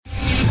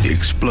The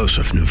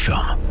explosive new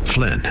film,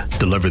 Flynn,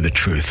 deliver the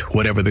truth,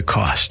 whatever the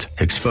cost,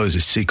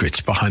 exposes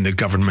secrets behind the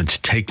government's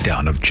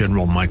takedown of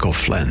General Michael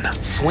Flynn.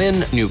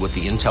 Flynn knew what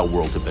the intel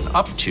world had been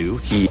up to.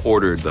 He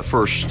ordered the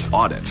first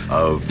audit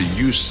of the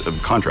use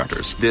of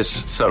contractors.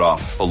 This set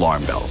off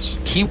alarm bells.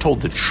 He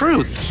told the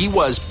truth. He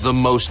was the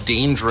most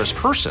dangerous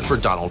person for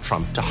Donald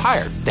Trump to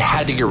hire. They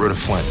had to get rid of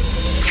Flynn.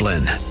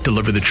 Flynn,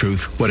 deliver the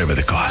truth, whatever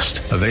the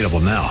cost. Available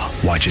now.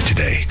 Watch it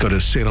today. Go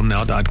to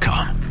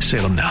salemnow.com.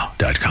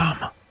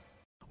 salemnow.com.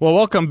 Well,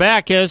 welcome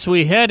back as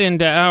we head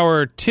into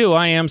Hour 2.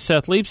 I am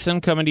Seth Leibson,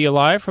 coming to you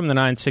live from the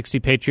 960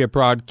 Patriot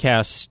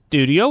Broadcast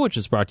Studio, which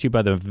is brought to you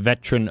by the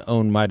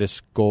veteran-owned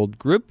Midas Gold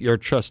Group, your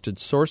trusted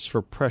source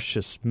for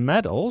precious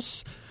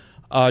metals.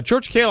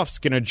 George Califf's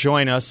going to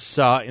join us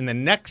in the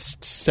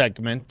next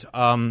segment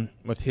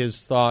with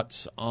his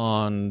thoughts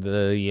on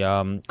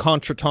the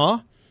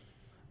contretemps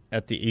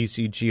at the EZ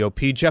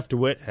GOP. Jeff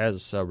DeWitt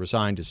has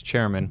resigned as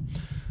chairman.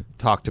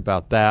 Talked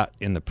about that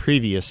in the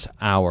previous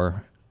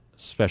hour.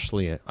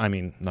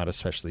 Not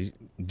especially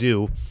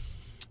due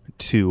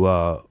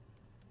to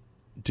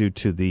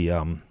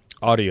the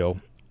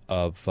audio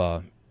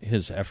of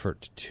his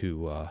effort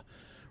to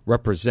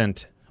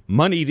represent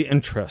moneyed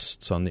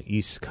interests on the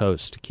East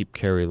Coast to keep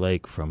Kari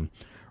Lake from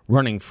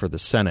running for the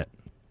Senate.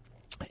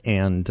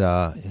 And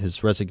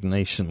his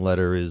resignation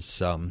letter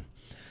is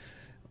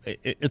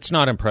it's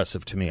not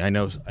impressive to me. I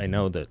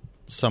know that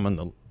some in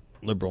the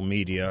liberal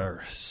media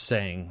are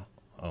saying,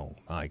 oh,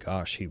 my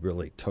gosh, he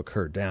really took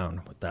her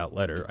down with that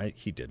letter.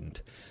 He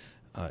didn't.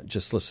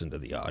 Just listen to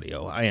the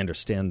audio. I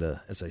understand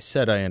the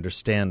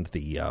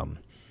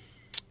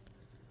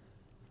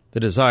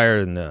desire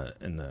and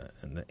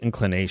the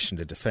inclination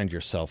to defend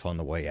yourself on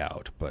the way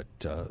out, but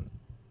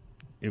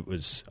it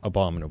was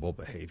abominable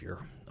behavior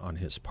on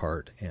his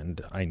part,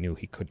 and I knew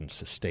he couldn't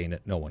sustain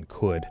it. No one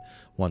could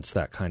once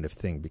that kind of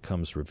thing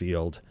becomes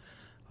revealed.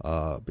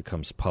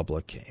 Becomes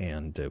public,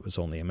 and it was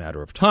only a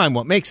matter of time.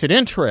 What makes it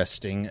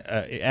interesting,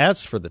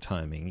 as for the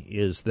timing,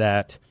 is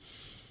that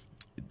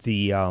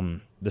the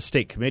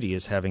state committee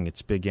is having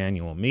its big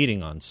annual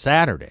meeting on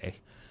Saturday.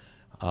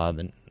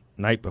 The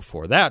night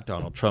before that,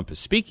 Donald Trump is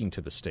speaking to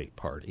the state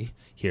party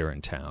here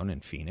in town in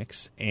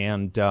Phoenix,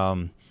 and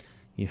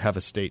you have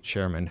a state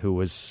chairman who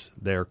was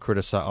there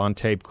on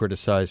tape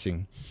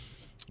criticizing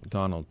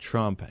Donald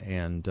Trump,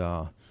 and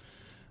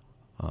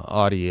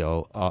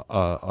audio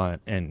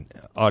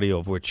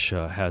of which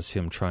has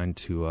him trying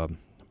to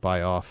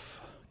buy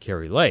off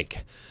Kari Lake,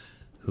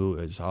 who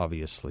is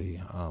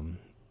obviously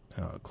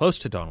close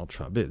to Donald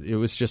Trump. It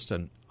was just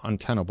an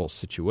untenable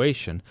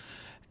situation,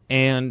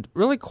 and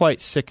really quite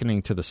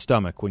sickening to the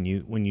stomach when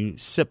you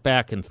sit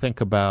back and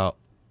think about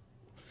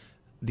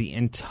the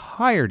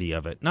entirety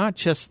of it, not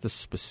just the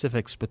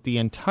specifics, but the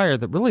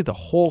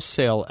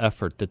wholesale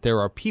effort that there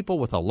are people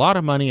with a lot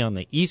of money on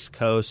the East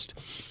Coast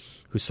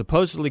who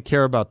supposedly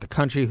care about the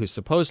country, who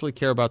supposedly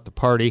care about the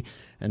party,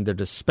 and they're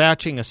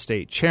dispatching a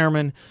state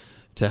chairman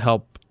to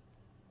help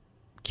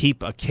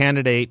keep a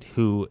candidate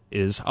who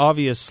is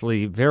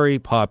obviously very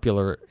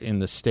popular in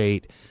the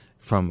state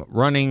from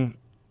running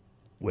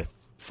with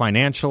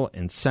financial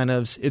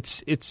incentives.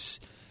 It's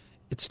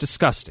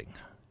disgusting.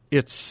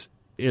 It's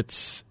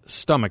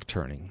stomach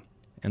turning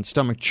and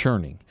stomach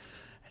churning.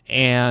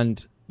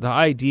 And the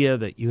idea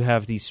that you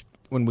have these,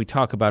 when we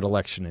talk about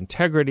election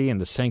integrity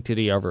and the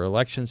sanctity of our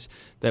elections,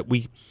 that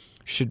we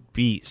should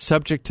be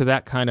subject to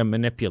that kind of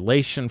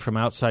manipulation from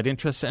outside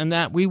interests, and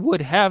that we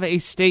would have a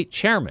state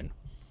chairman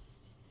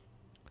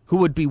who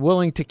would be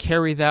willing to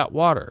carry that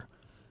water,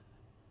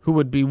 who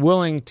would be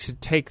willing to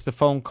take the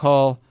phone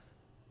call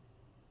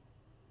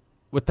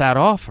with that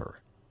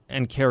offer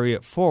and carry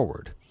it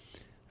forward.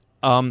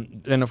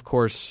 Then, of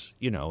course,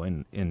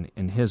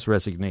 in his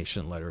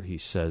resignation letter, he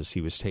says he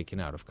was taken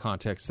out of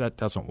context. That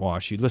doesn't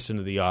wash. You listen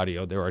to the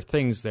audio. There are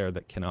things there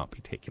that cannot be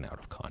taken out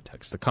of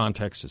context. The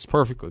context is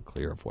perfectly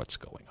clear of what's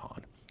going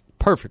on.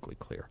 Perfectly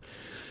clear.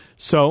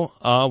 So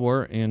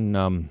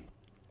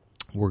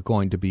we're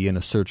going to be in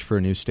a search for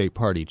a new state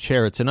party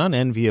chair. It's an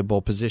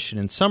unenviable position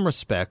in some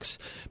respects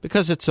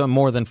because it's a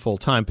more than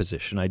full-time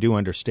position. I do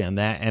understand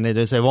that, and it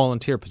is a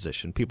volunteer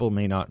position. People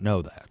may not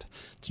know that.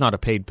 It's not a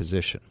paid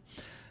position.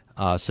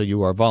 So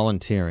you are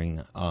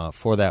volunteering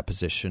for that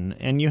position,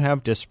 and you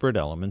have disparate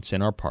elements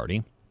in our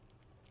party.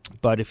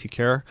 But if you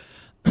care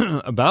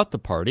about the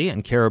party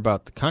and care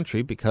about the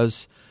country,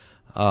 because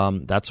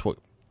that's what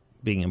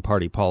being in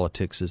party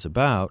politics is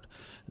about,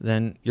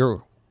 then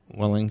you're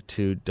willing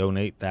to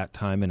donate that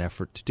time and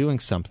effort to doing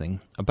something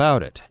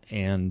about it.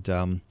 And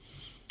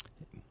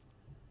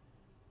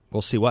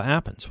we'll see what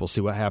happens. We'll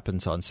see what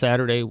happens on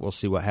Saturday. We'll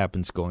see what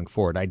happens going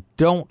forward. I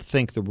don't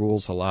think the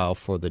rules allow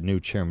for the new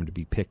chairman to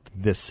be picked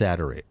this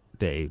Saturday.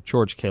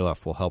 George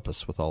Califf will help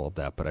us with all of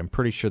that, but I'm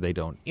pretty sure they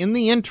don't. In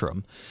the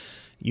interim,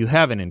 you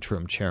have an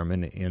interim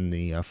chairman in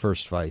the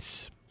first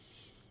vice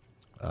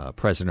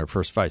president or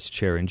first vice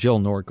chair in Jill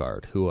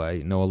Norgaard, who I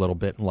know a little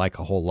bit and like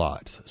a whole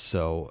lot.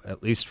 So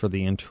at least for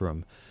the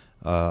interim,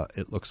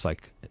 it looks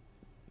like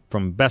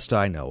from best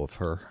I know of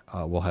her,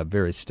 will have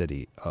very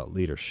steady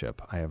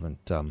leadership. I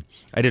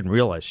didn't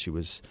realize she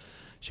was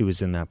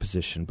in that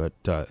position, but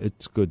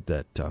it's good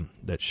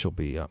that she'll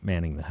be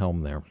manning the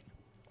helm there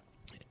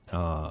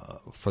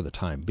for the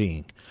time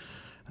being.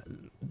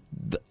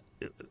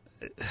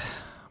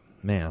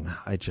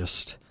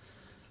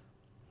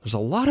 There's a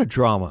lot of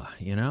drama,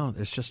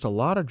 There's just a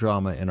lot of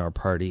drama in our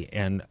party,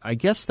 and I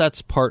guess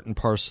that's part and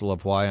parcel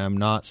of why I'm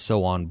not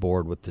so on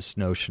board with this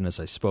notion, as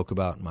I spoke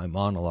about in my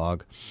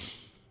monologue,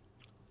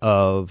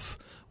 of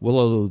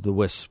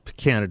will-o'-the-wisp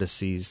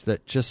candidacies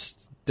that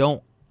just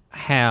don't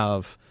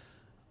have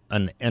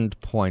an end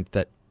point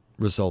that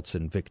results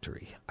in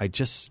victory.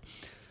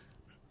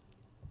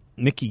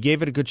 Nikki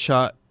gave it a good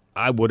shot.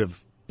 I would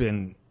have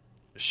been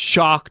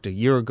shocked a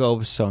year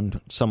ago if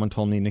someone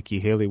told me Nikki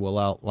Haley will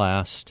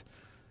outlast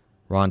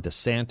Ron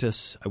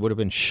DeSantis. I would have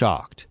been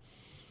shocked.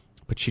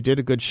 But she did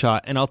a good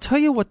shot. And I'll tell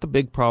you what the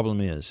big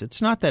problem is.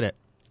 It's not that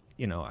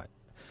the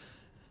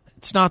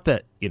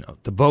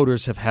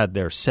voters have had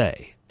their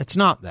say. It's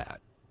not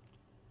that.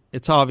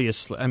 It's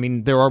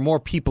obviously, there are more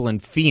people in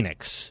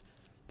Phoenix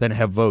than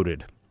have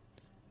voted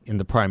in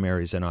the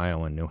primaries in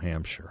Iowa and New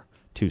Hampshire,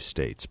 2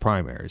 states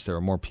primaries. There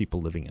are more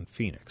people living in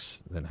Phoenix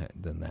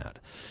than that.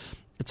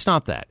 It's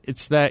not that.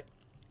 It's that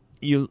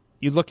you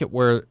look at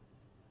where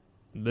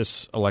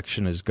this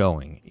election is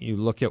going. You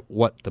look at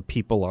what the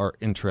people are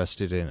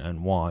interested in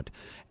and want,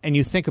 and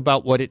you think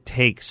about what it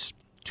takes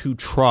to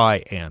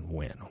try and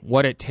win,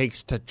 what it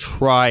takes to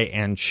try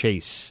and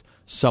chase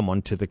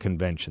someone to the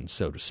convention,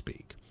 so to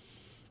speak.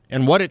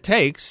 And what it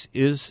takes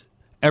is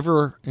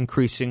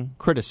ever-increasing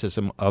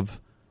criticism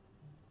of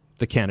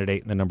the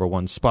candidate in the number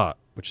one spot,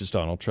 which is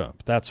Donald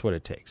Trump. That's what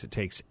it takes. It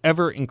takes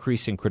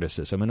ever-increasing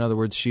criticism. In other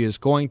words, she is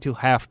going to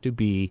have to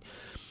be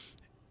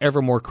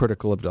ever more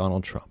critical of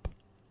Donald Trump.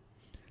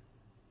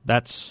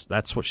 That's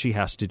what she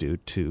has to do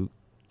to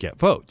get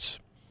votes,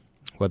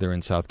 whether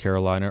in South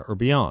Carolina or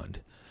beyond.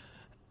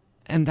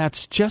 And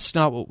that's just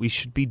not what we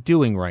should be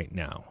doing right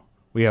now.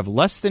 We have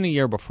less than a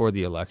year before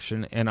the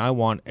election, and I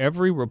want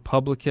every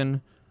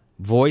Republican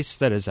voice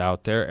that is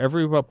out there,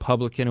 every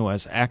Republican who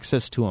has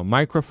access to a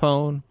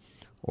microphone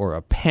or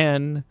a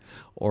pen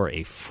or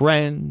a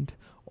friend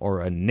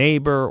or a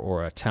neighbor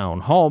or a town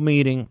hall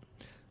meeting,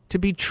 to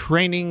be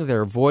training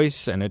their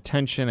voice and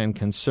attention and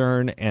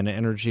concern and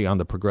energy on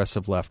the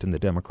progressive left in the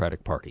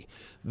Democratic Party.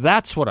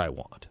 That's what I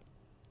want.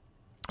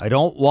 I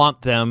don't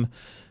want them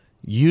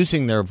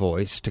using their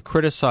voice to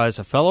criticize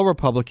a fellow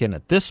Republican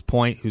at this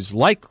point who's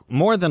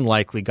more than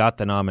likely got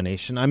the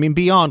nomination,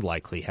 beyond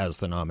likely has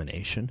the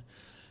nomination,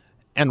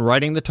 and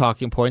writing the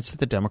talking points that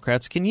the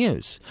Democrats can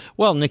use.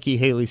 Well, Nikki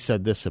Haley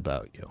said this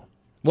about you.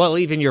 Well,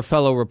 even your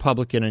fellow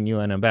Republican and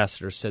UN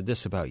ambassador said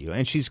this about you.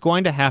 And she's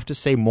going to have to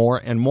say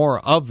more and more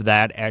of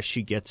that as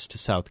she gets to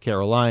South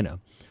Carolina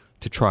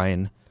to try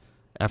and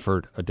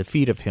effort a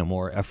defeat of him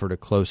or effort a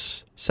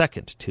close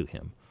second to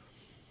him.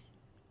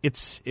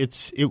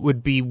 It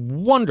would be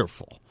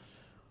wonderful.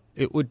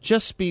 It would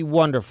just be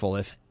wonderful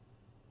if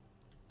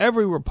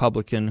every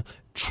Republican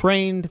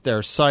trained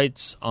their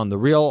sights on the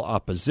real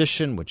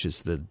opposition, which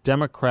is the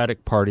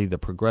Democratic Party, the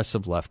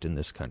progressive left in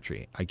this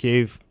country. I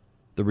gave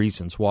the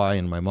reasons why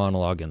in my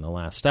monologue in the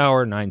last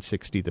hour,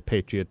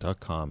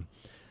 960thepatriot.com,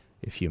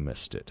 if you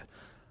missed it.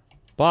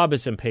 Bob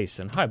is in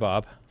Payson. Hi,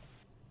 Bob.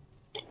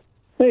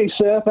 Hey,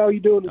 Seth. How are you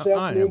doing this afternoon,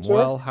 I am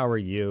well. How are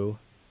you?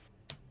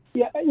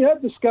 Yeah,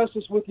 I've discussed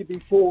this with you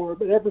before,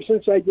 but ever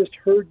since I just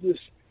heard this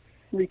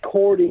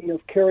recording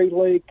of Kari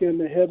Lake and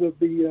the head of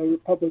the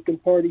Republican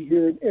Party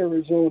here in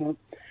Arizona,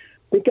 I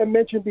think I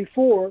mentioned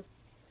before,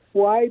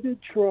 why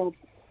did Trump,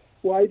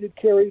 why did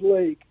Kari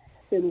Lake,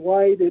 and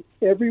why did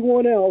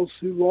everyone else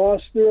who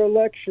lost their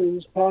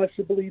elections,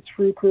 possibly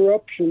through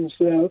corruption,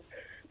 Seth,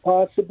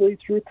 possibly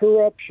through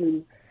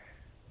corruption,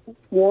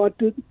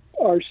 wanted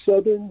our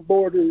southern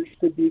borders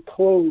to be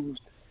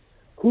closed?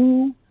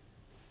 Who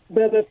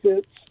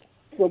benefits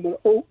from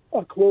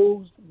a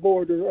closed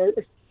border? Or,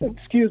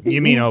 excuse me.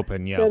 You mean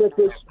open, yeah.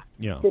 Benefits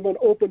yeah. from an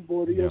open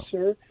border, yes,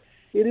 sir.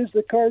 It is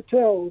the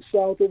cartels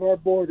south of our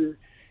border.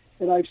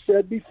 And I've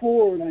said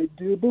before, and I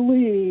do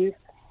believe,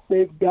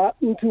 they've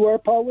gotten to our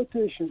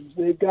politicians,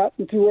 they've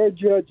gotten to our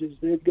judges,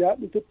 they've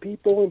gotten to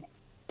people in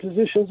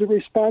positions of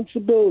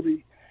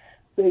responsibility.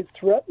 They've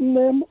threatened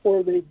them,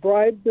 or they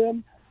bribed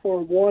them,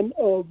 or one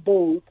of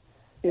both,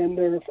 and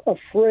they're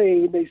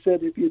afraid. They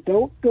said, if you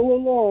don't go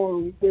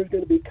along, there's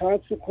going to be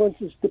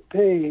consequences to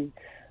pay,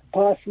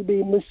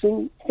 possibly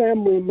missing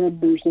family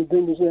members and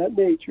things of that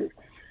nature.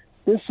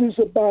 This is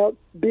about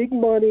big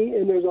money,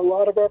 and there's a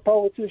lot of our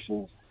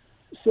politicians,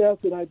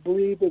 Seth, that I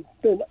believe have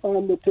been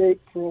on the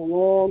take for a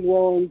long,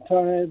 long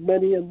time,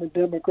 many in the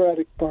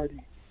Democratic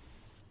Party.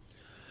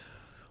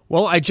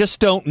 Well, I just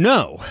don't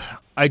know.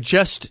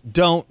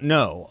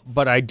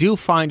 But I do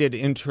find it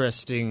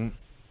interesting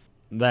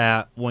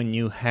that when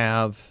you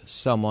have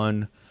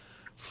someone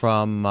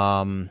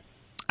from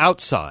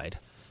outside,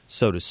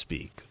 so to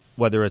speak,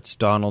 whether it's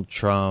Donald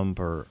Trump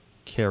or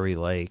Kari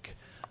Lake,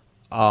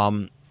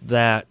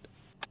 that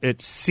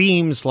it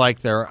seems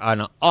like there are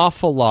an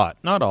awful lot,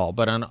 not all,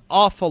 but an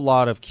awful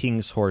lot of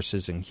King's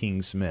horses and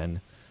King's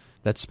men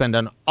that spend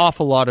an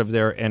awful lot of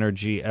their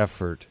energy,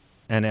 effort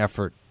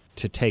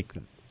to take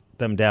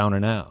them down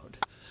and out,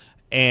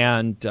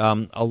 and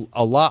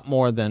a lot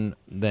more than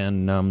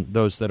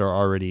those that are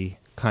already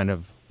kind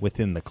of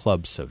within the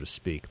club, so to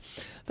speak.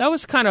 That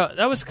was kind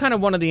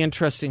of one of the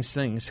interesting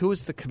things. Who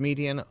was the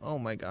comedian? Oh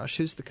my gosh,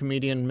 who's the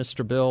comedian,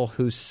 Mr. Bill,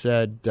 who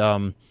said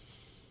the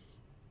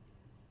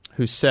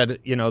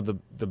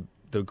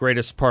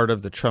greatest part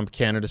of the Trump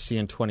candidacy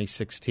in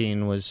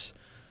 2016 was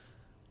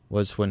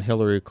when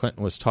Hillary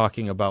Clinton was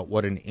talking about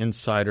what an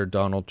insider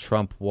Donald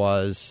Trump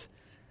was.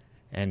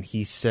 And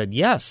he said,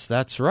 yes,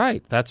 that's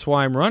right. That's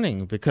why I'm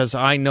running, because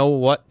I know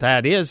what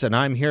that is, and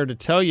I'm here to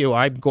tell you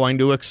I'm going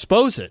to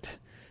expose it.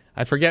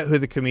 I forget who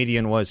the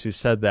comedian was who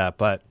said that,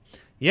 but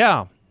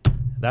yeah,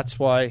 that's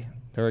why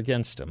they're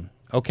against him.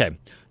 Okay,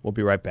 we'll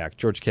be right back.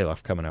 George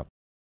Kaloff coming up.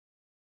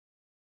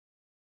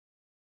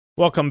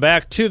 Welcome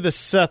back to the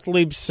Seth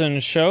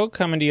Leibsohn Show,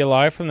 coming to you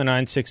live from the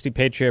 960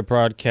 Patriot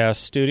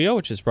Broadcast Studio,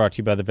 which is brought to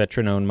you by the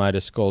veteran-owned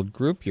Midas Gold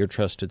Group, your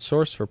trusted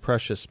source for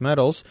precious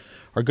metals.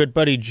 Our good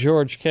buddy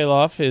George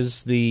Kaloff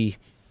is the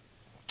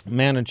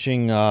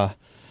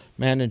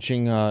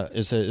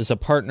is a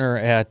partner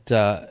at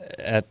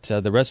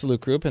the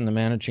Resolute Group and the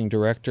managing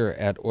director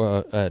at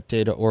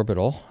Data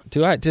Orbital.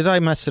 Did I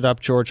mess it up,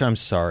 George? I'm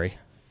sorry.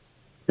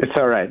 It's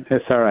all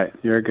right.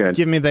 You're good.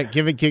 Give me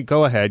that.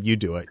 Go ahead. You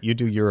do it. You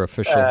do your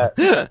official.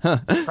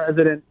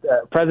 President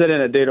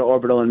at Data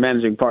Orbital and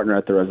managing partner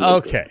at the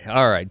Resolute Group. Okay.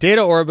 All right.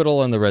 Data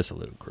Orbital and the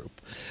Resolute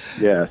Group.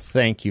 Yes.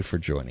 Thank you for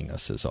joining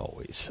us as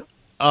always.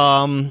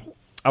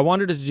 I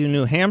wanted to do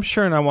New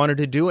Hampshire and I wanted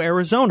to do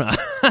Arizona.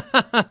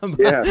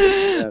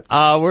 Yes.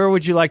 Where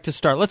would you like to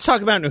start? Let's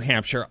talk about New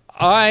Hampshire.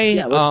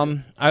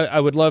 I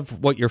would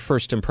love what your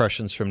first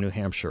impressions from New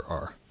Hampshire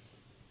are.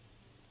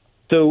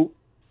 So,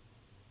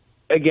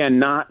 again,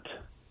 not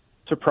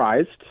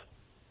surprised.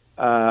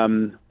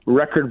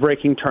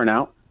 Record-breaking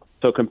turnout.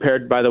 So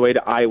compared, by the way,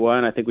 to Iowa,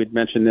 and I think we'd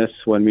mentioned this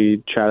when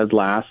we chatted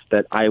last,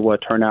 that Iowa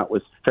turnout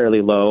was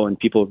fairly low, and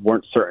people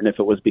weren't certain if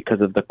it was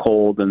because of the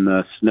cold and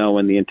the snow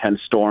and the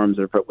intense storms,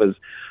 or if it was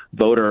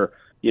voter,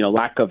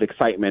 lack of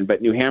excitement.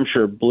 But New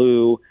Hampshire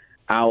blew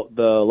out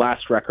the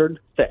last record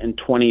set in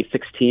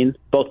 2016,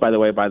 both, by the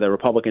way, by the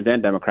Republicans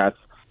and Democrats.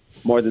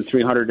 More than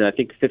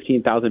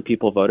 15,000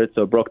 people voted,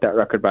 so it broke that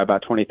record by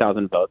about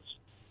 20,000 votes.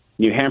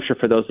 New Hampshire,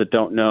 for those that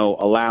don't know,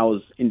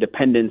 allows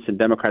independents and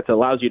Democrats, it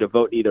allows you to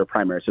vote in either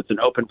primary. So it's an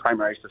open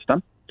primary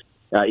system,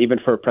 even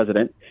for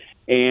president.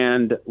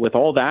 And with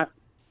all that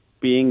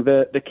being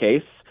the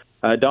case,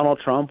 Donald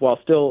Trump, while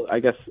still, I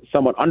guess,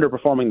 somewhat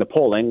underperforming the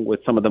polling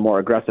with some of the more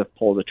aggressive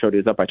polls that showed he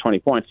was up by 20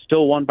 points,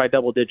 still won by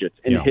double digits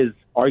in his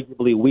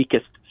arguably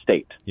weakest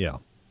state. Yeah,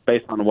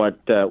 based on what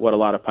a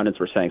lot of pundits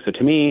were saying. So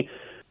to me,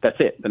 that's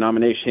it. The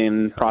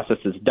nomination process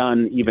is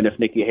done, even if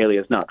Nikki Haley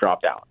has not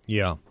dropped out.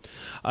 Yeah.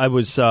 I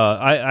was.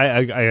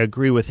 I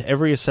agree with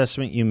every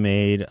assessment you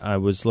made. I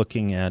was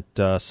looking at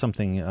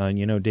something,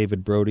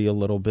 David Brody a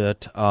little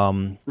bit.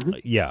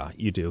 Yeah,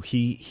 you do.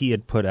 He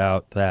had put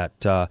out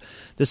that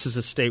this is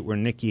a state where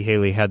Nikki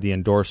Haley had the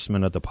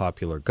endorsement of the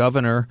popular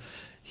governor.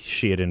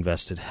 She had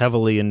invested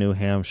heavily in New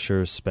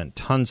Hampshire, spent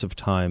tons of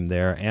time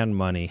there and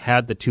money,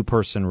 had the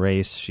two-person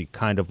race she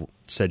kind of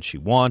said she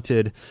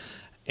wanted.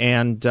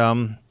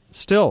 And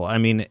still, I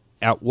mean,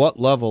 at what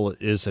level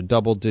is a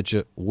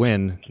double-digit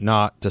win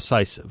not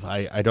decisive?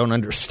 I don't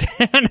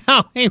understand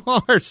how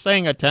people are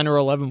saying a 10 or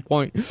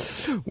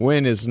 11-point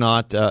win is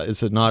not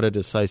a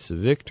decisive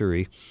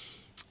victory.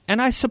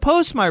 And I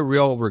suppose my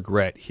real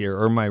regret here,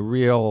 or my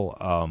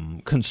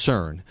real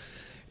concern,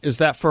 is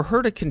that for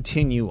her to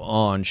continue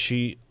on,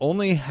 she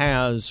only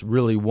has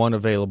really one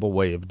available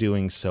way of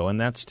doing so, and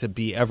that's to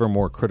be ever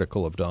more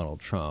critical of Donald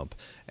Trump.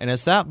 And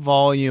as that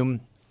volume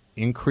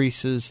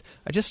increases,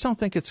 I just don't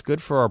think it's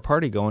good for our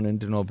party going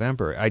into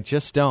November. I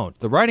just don't.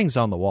 The writing's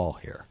on the wall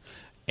here.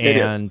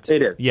 And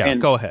it is. Yeah,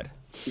 and go ahead.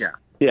 Yeah,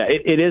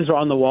 it is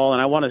on the wall,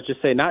 and I want to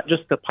just say, not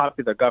just the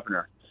popular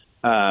governor,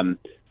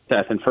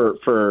 Seth, and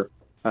for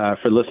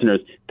listeners,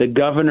 the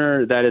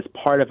governor that is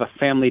part of a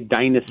family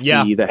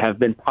dynasty that have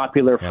been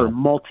popular for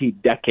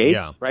multi-decades,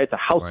 right? It's a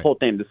household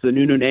name. This is a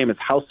new name. It's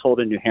household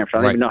in New Hampshire.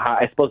 I don't even know how.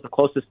 I suppose the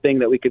closest thing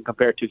that we could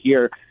compare to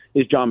here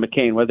is John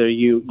McCain, whether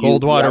you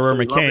Goldwater or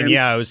McCain.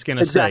 Yeah, I was going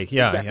to say.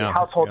 Yeah.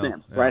 Household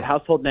names, right?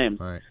 Household names.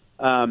 Right.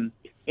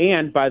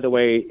 And by the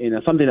way,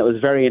 something that was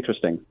very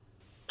interesting,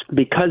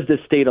 because the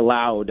state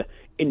allowed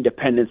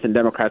independents and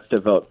Democrats to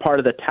vote, part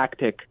of the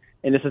tactic,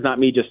 and this is not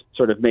me just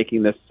sort of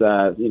making this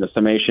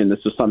summation.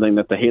 This was something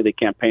that the Haley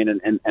campaign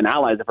and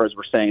allies of hers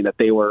were saying, that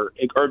they were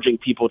urging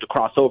people to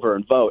cross over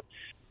and vote.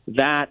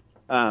 That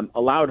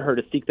allowed her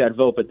to seek that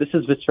vote. But this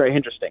is what's very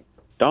interesting.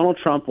 Donald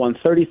Trump won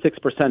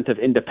 36% of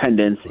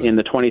independents in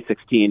the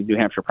 2016 New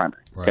Hampshire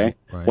primary,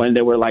 when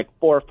there were like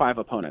 4 or 5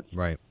 opponents.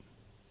 Right.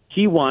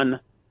 He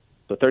won,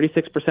 so 36%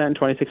 in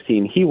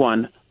 2016. He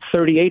won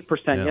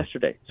 38%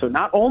 yesterday. So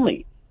not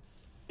only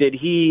did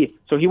he?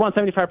 So he won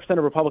 75%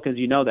 of Republicans,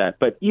 you know that.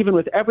 But even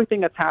with everything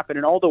that's happened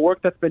and all the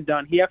work that's been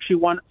done, he actually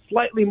won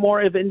slightly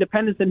more of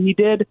independents than he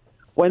did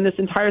when this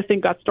entire thing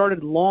got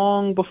started,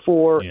 long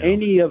before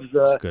any of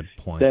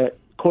the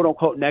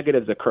quote-unquote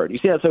negatives occurred. You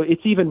see that? So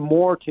it's even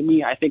more, to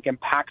me, I think,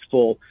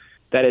 impactful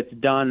that it's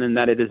done and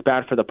that it is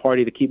bad for the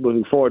party to keep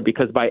moving forward,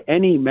 because by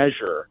any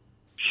measure,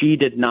 she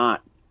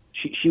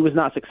was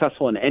not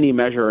successful in any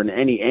measure, in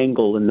any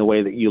angle, in the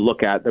way that you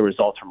look at the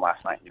results from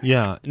last night.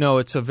 Yeah, no,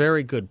 it's a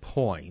very good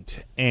point.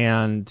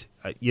 And,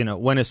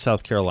 when is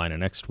South Carolina?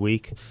 Next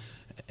week?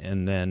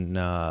 And then,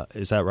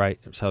 is that right?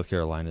 South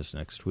Carolina's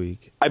next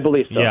week? I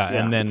believe so. Yeah,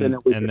 and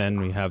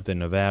then we have the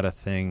Nevada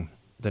thing.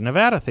 The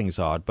Nevada thing's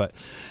odd, but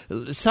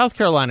South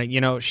Carolina,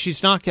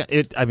 she's not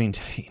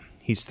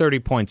 – he's 30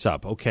 points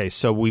up. Okay,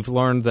 so we've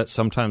learned that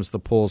sometimes the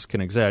polls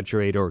can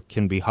exaggerate or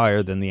can be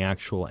higher than the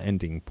actual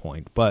ending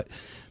point. But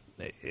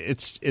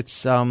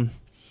it's of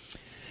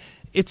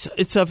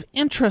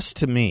interest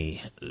to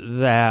me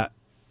that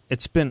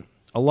it's been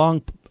a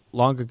long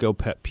ago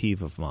pet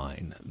peeve of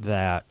mine,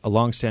 a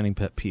longstanding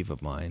pet peeve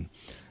of mine,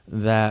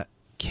 that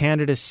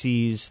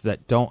candidacies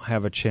that don't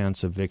have a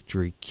chance of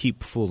victory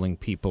keep fooling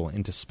people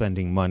into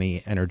spending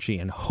money, energy,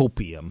 and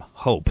hope,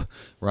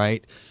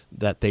 right,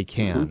 that they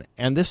can. Mm-hmm.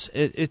 And this,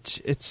 it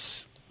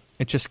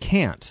just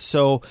can't.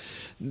 So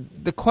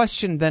the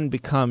question then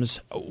becomes,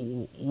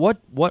 what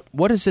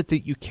is it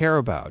that you care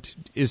about?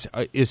 Is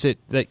it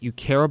that you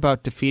care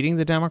about defeating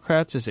the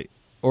Democrats?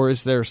 Or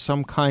is there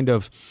some kind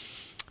of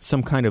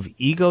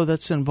ego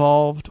that's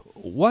involved?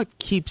 What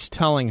keeps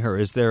telling her?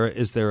 Is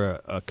there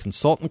a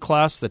consultant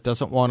class that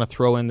doesn't want to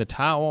throw in the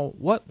towel?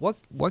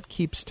 What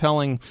keeps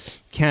telling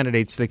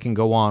candidates they can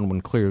go on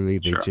when clearly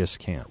they just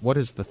can't? What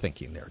is the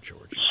thinking there,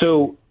 George?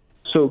 So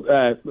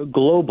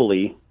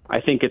globally, I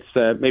think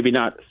it's maybe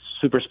not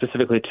super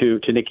specifically to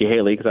Nikki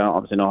Haley, because I don't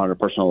obviously know her on a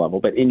personal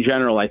level, but in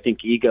general, I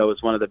think ego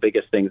is one of the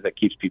biggest things that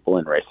keeps people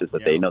in races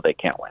that they know they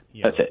can't win.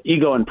 Yeah. That's it.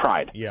 Ego and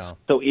pride. Yeah.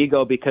 So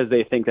ego because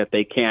they think that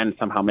they can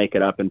somehow make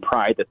it up, and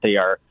pride that they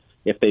are,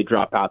 if they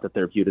drop out, that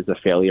they're viewed as a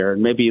failure.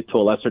 And maybe to a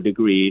lesser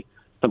degree,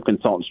 some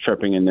consultants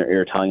chirping in their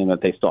ear telling them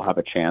that they still have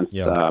a chance.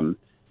 Yeah.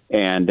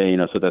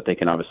 So that they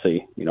can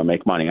obviously,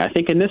 make money. I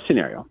think in this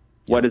scenario,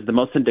 what is the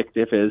most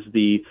indicative is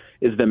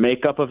the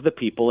makeup of the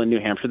people in New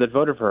Hampshire that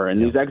voted for her.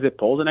 And these exit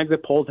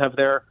polls have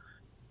their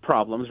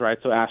problems, right?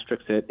 So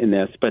asterisks it in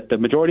this. But the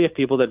majority of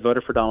people that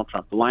voted for Donald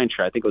Trump, the lion's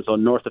share, I think it was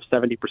north of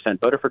 70%,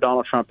 voted for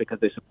Donald Trump because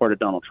they supported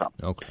Donald Trump.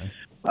 Okay.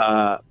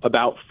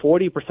 About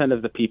 40%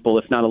 of the people,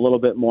 if not a little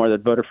bit more,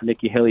 that voted for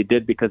Nikki Haley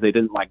did because they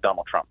didn't like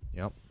Donald Trump.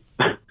 Yep.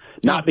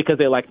 Not because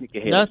they like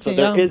Nikki Haley. So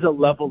there is a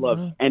level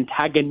of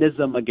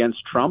antagonism against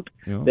Trump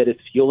that is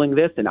fueling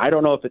this. And I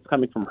don't know if it's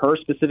coming from her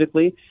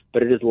specifically,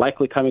 but it is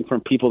likely coming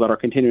from people that are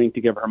continuing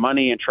to give her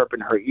money and chirp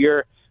in her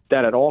ear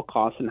that at all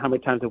costs. And how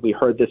many times have we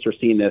heard this or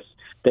seen this,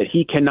 that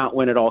he cannot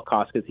win at all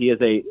costs because he is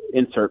a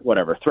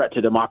threat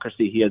to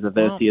democracy. He is a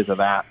this, he is a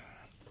that.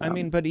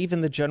 But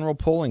even the general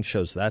polling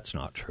shows that's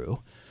not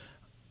true.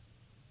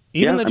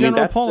 Even the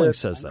general polling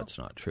says that's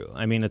not true.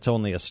 It's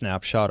only a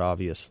snapshot,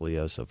 obviously,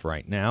 as of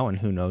right now, and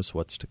who knows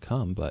what's to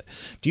come. But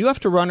do you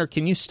have to run, or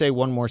can you stay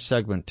one more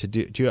segment to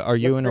do? Are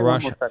you in a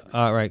rush?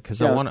 All right,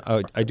 because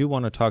I do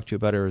want to talk to you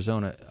about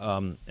Arizona,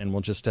 and we'll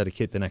just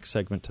dedicate the next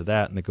segment to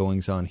that and the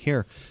goings on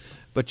here.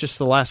 But just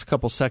the last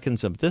couple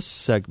seconds of this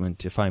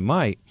segment, if I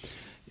might.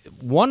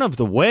 One of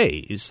the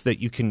ways that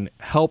you can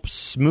help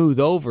smooth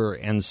over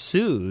and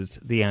soothe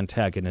the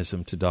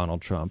antagonism to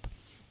Donald Trump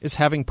is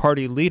having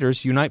party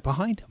leaders unite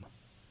behind him.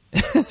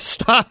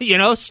 Stop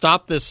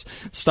this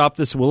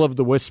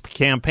will-o'-the-wisp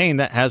campaign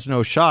that has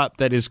no shot,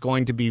 that is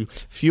going to be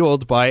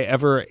fueled by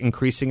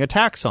ever-increasing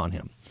attacks on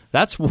him.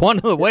 That's one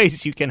of the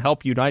ways you can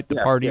help unite the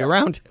party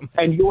around him.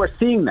 And you are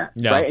seeing that,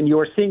 right? And you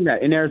are seeing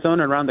that in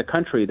Arizona and around the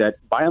country, that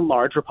by and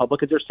large,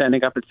 Republicans are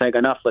standing up and saying,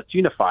 enough, let's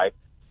unify.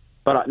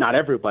 But not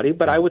everybody,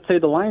 but I would say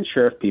the lion's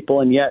share of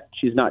people, and yet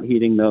she's not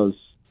heeding those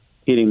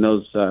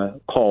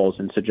calls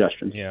and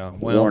suggestions,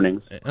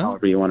 warnings,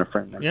 however you want to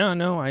frame them. Yeah,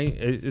 no,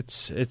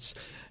 it's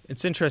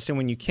interesting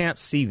when you can't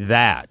see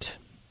that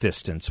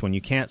distance, when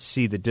you can't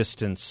see the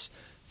distance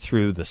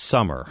through the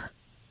summer,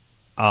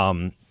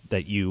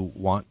 that you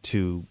want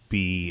to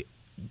be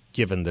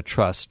given the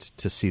trust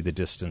to see the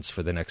distance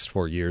for the next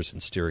 4 years in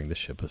steering the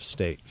ship of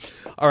state.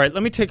 All right,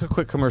 let me take a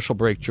quick commercial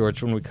break,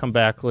 George. When we come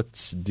back,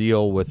 let's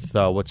deal with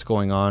what's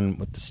going on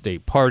with the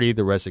state party,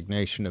 the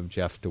resignation of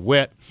Jeff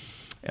DeWitt,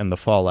 and the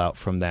fallout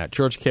from that.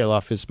 George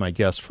Kaloff is my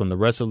guest from the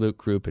Resolute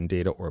Group and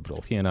Data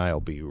Orbital. He and I will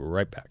be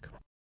right back.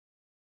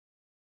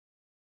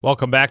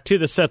 Welcome back to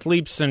the Seth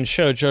Leibsohn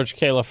Show. George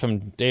Kaloff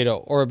from Data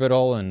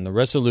Orbital and the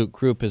Resolute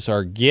Group is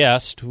our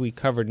guest. We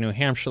covered New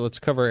Hampshire. Let's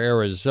cover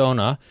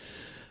Arizona.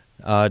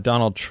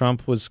 Donald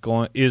Trump is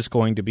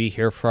going to be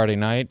here Friday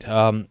night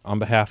on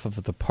behalf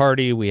of the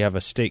party. We have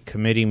a state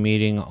committee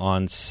meeting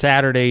on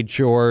Saturday,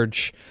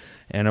 George.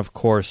 And, of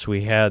course,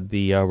 we had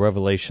the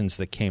revelations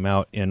that came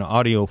out in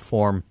audio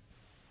form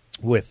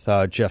with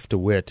Jeff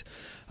DeWitt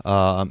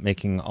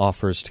making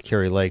offers to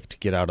Kari Lake to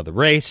get out of the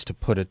race, to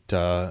put it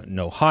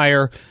no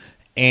higher.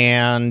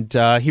 And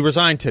he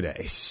resigned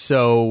today.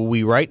 So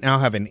we right now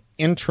have an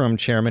interim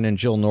chairman in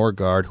Jill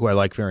Norgaard, who I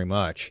like very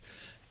much,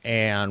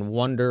 and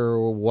wonder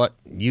what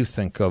you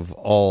think of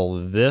all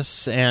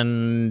this.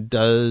 And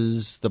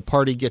does the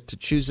party get to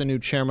choose a new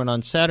chairman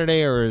on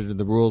Saturday, or do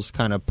the rules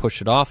kind of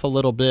push it off a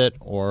little bit,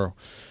 or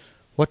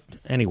what?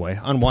 Anyway,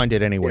 unwind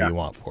it any way you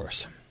want for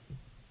us.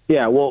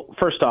 Yeah, well,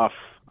 first off,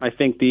 I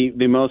think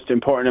the most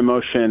important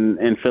emotion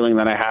and feeling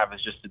that I have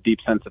is just a deep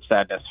sense of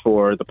sadness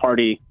for the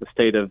party, the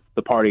state of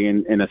the party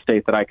in a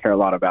state that I care a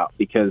lot about,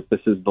 because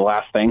this is the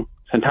last thing,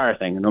 this entire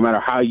thing. No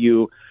matter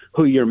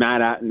who you're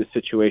mad at in the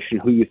situation,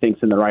 who you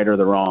think's in the right or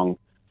the wrong,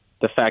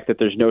 the fact that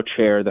there's no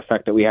chair, the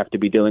fact that we have to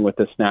be dealing with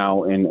this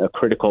now in a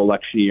critical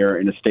election year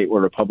in a state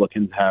where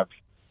Republicans have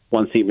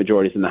 1-seat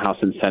majorities in the House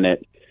and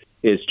Senate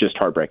is just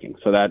heartbreaking.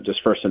 So that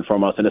just first and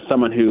foremost. And as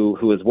someone who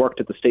has worked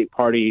at the state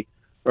party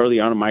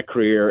early on in my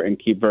career and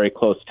keep very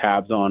close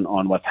tabs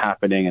on what's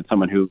happening, and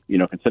someone who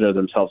consider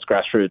themselves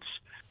grassroots,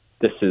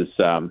 this is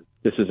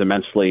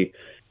immensely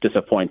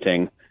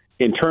disappointing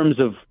in terms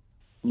of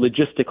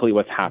logistically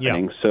what's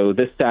happening. Yeah. So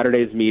this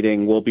Saturday's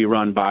meeting will be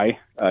run by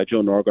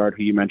Jill Norgaard,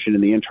 who you mentioned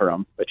in the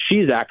interim, but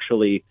she's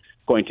actually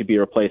going to be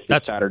replaced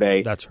this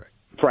Saturday. That's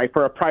right.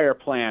 For a prior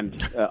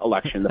planned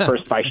election, the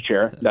first vice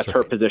chair. That's right.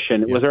 Her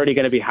position. It was already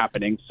going to be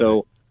happening.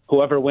 So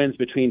whoever wins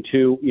between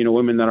two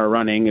women that are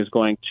running is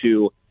going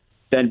to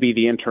then be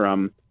the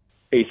interim.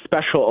 A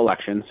special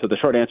election. So the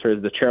short answer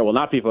is the chair will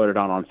not be voted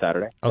on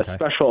Saturday. Okay. A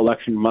special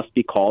election must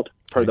be called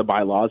per the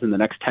bylaws in the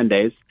next 10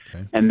 days.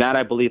 Okay. And that,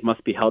 I believe,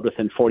 must be held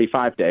within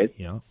 45 days.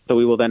 Yeah. So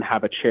we will then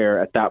have a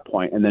chair at that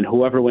point. And then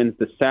whoever wins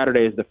this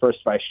Saturday as the first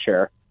vice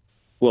chair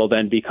will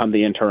then become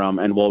the interim,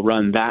 and will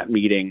run that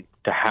meeting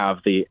to have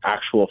the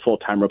actual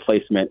full-time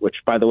replacement, which,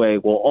 by the way,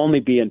 will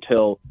only be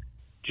until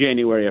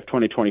January of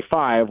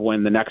 2025,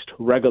 when the next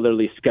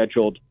regularly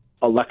scheduled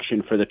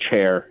election for the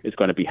chair is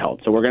going to be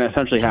held. So we're going to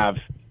essentially have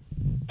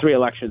 3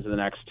 elections in the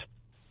next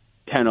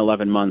 10,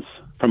 11 months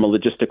from a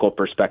logistical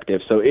perspective.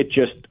 So it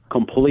just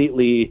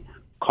completely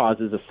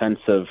causes a sense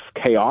of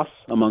chaos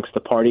amongst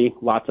the party.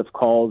 Lots of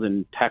calls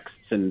and texts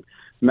and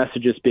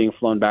messages being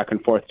flown back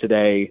and forth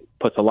today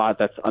puts a lot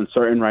that's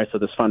uncertain, right? So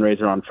this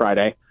fundraiser on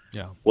Friday,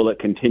 will it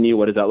continue?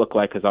 What does that look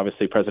like? Because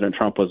obviously President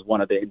Trump was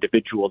one of the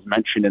individuals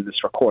mentioned in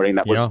this recording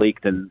that was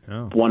leaked, and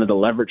one of the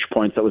leverage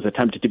points that was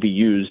attempted to be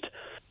used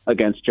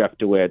against Jeff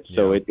DeWitt.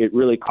 So it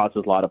really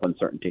causes a lot of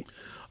uncertainty.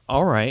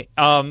 All right.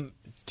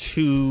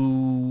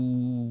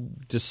 To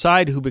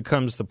decide who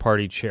becomes the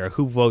party chair,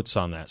 who votes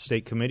on that?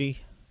 State committee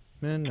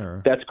men?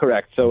 Or? That's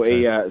correct. So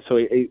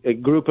a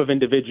group of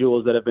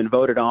individuals that have been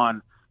voted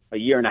on a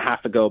year and a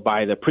half ago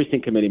by the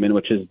precinct committeemen,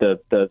 which is the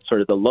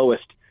sort of the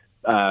lowest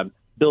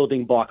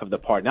building block of the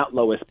party. Not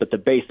lowest, but the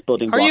base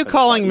building block. Are you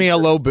calling me a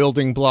low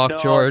building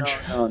block, George?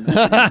 No. One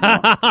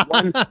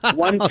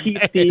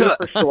PC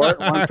for short,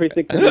 one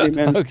precinct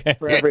committeeman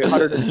for every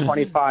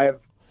 125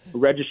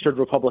 registered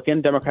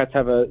Republican. Democrats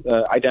have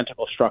a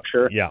identical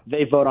structure. Yeah.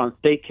 They vote on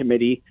state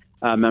committee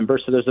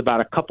members, so there's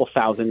about a couple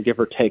thousand, give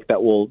or take,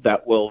 that will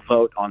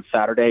vote on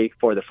Saturday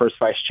for the first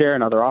vice chair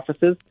and other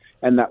offices,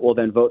 and that will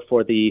then vote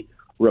for the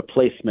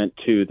replacement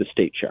to the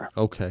state chair.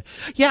 Okay.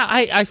 Yeah,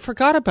 I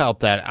forgot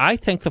about that. I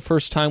think the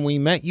first time we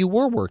met, you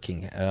were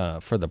working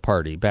for the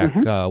party back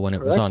when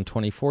it was on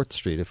 24th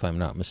Street, if I'm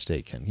not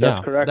mistaken.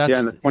 That's correct.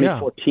 In the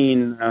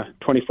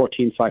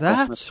 2014 cycle.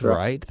 That's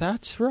right.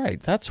 That's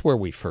right. That's where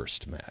we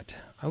first met.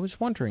 I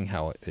was wondering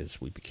how it is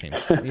we became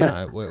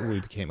we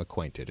became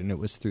acquainted, and it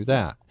was through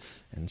that.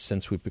 And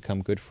since we've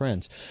become good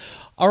friends.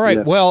 All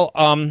right. Well,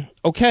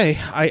 okay.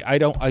 I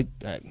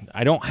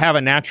don't have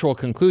a natural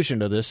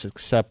conclusion to this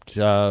except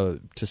to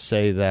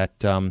say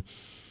that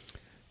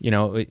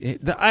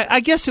I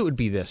guess it would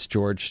be this,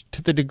 George,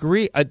 to the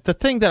degree the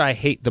thing that I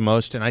hate the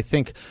most, and I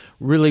think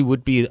really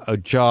would be a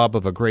job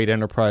of a great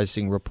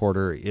enterprising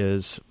reporter,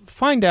 is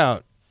find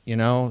out.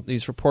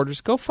 These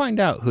reporters, go find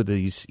out who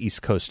these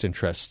East Coast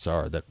interests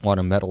are that want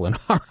to meddle in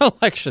our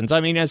elections.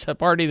 I mean, as a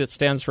party that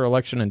stands for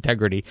election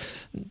integrity,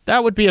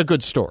 that would be a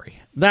good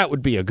story. That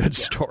would be a good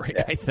story,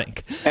 I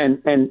think.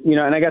 And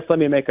I guess let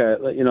me make a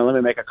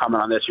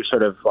comment on this. You're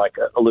sort of like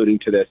alluding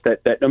to this,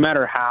 that no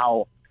matter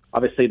how,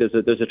 obviously there's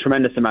a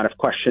tremendous amount of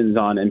questions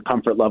on and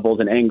comfort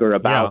levels and anger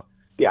about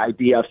the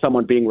idea of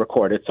someone being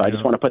recorded. So I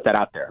just want to put that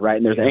out there, right?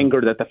 And there's anger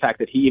that the fact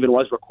that he even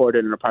was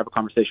recorded and a private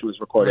conversation was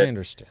recorded. I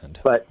understand.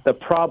 But the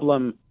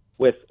problem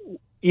with,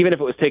 even if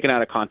it was taken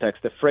out of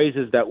context, the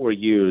phrases that were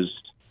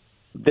used,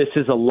 this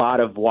is a lot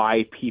of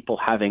why people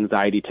have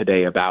anxiety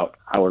today about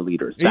our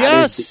leaders.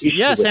 And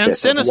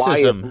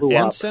cynicism.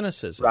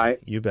 Right?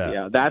 You bet.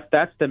 Yeah,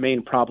 that's the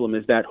main problem,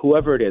 is that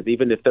whoever it is,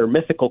 even if they're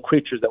mythical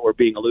creatures that were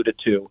being alluded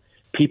to,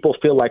 people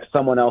feel like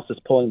someone else is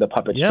pulling the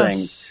puppet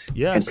strings,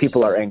 and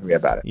people are angry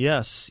about it.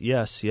 Yes,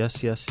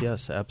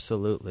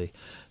 absolutely.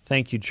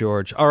 Thank you,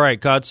 George. All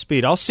right,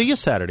 Godspeed. I'll see you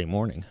Saturday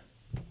morning.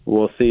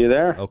 We'll see you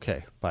there.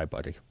 Okay, bye,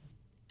 buddy.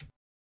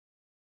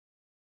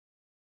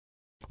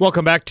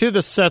 Welcome back to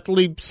the Seth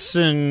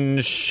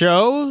Leibsohn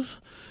Show,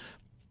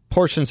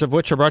 portions of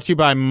which are brought to you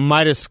by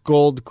Midas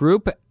Gold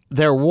Group.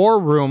 Their War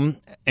Room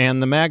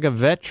And the MAGA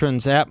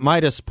veterans at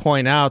Midas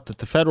point out that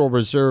the Federal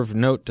Reserve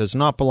note does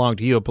not belong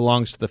to you. It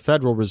belongs to the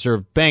Federal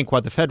Reserve Bank.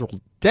 While the federal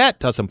debt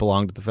doesn't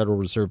belong to the Federal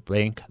Reserve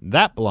Bank,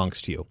 that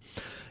belongs to you.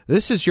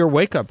 This is your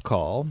wake-up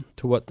call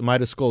to what the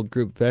Midas Gold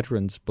Group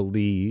veterans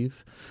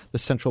believe the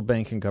central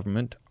bank and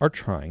government are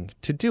trying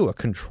to do, a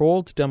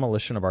controlled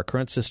demolition of our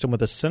current system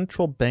with a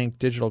central bank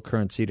digital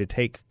currency to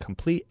take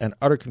complete and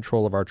utter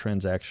control of our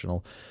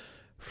transactional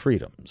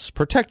freedoms.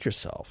 Protect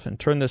yourself and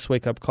turn this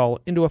wake-up call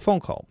into a phone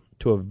call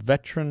to a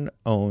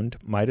veteran-owned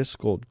Midas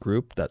Gold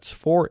Group. That's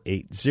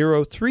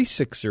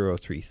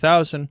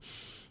 480-360-3000.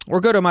 Or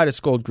go to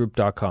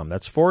MidasGoldGroup.com.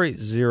 That's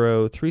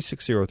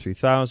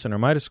 480-360-3000 or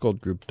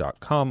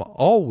MidasGoldGroup.com.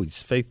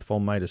 Always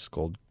faithful Midas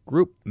Gold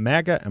Group,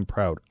 MAGA and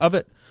proud of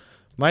it.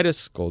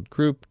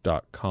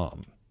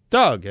 MidasGoldGroup.com.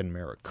 Doug in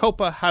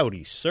Maricopa,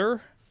 howdy,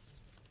 sir.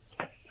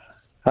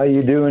 How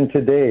you doing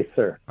today,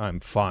 sir? I'm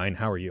fine.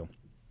 How are you?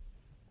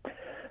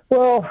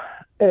 Well,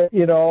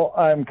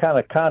 I'm kind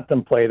of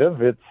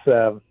contemplative. It's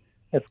kind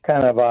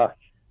of a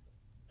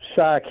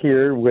shock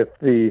here with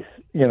the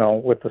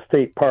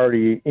state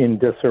party in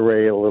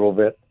disarray a little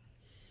bit.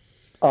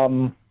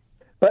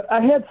 But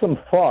I had some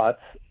thoughts,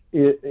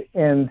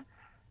 and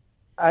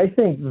I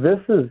think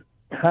this is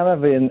kind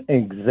of an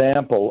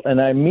example,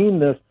 and I mean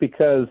this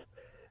because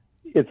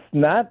it's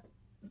not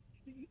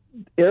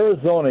 –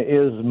 Arizona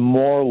is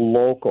more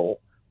local,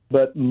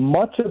 but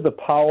much of the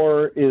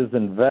power is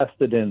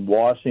invested in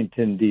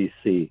Washington,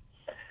 D.C.,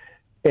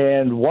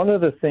 and one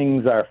of the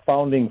things our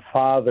founding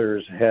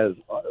fathers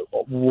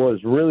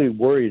was really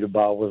worried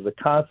about was the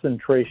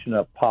concentration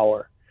of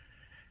power.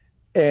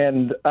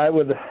 And I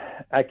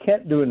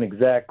can't do an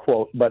exact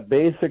quote, but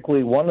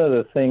basically one of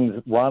the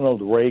things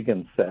Ronald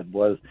Reagan said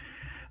was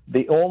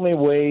the only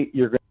way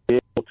you're going to be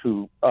able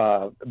to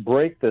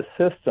break the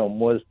system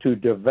was to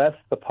divest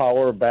the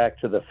power back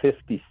to the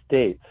 50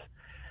 states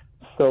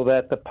so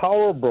that the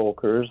power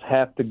brokers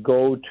have to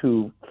go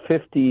to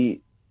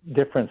 50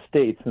 different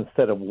states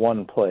instead of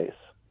one place.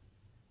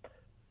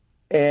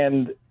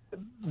 And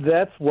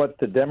that's what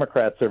the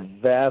Democrats are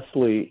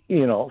vastly,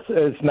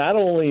 it's not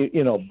only,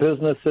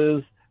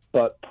 businesses,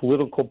 but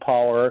political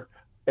power.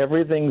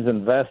 Everything's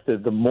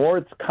invested. The more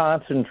it's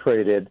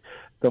concentrated,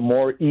 the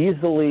more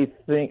easily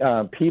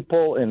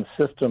people and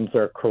systems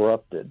are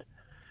corrupted,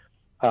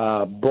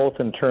 both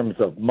in terms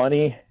of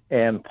money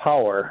and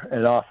power,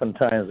 and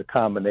oftentimes a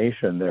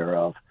combination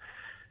thereof.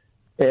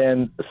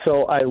 And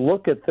so I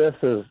look at this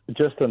as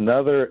just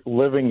another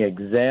living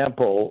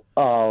example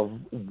of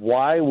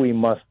why we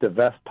must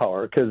divest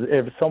power. Because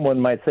if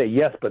someone might say,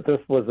 yes, but this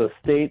was a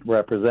state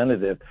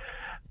representative,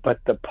 but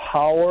the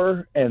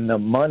power and the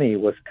money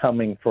was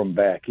coming from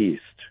back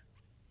east.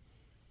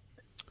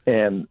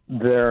 And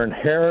they're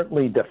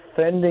inherently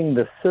defending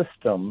the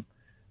system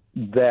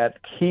that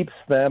keeps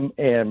them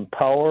in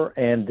power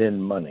and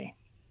in money.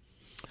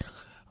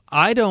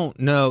 I don't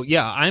know.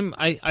 Yeah,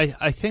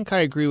 I think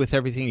I agree with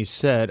everything you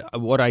said.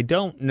 What I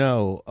don't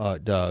know,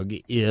 Doug,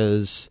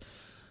 is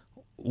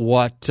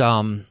what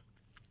or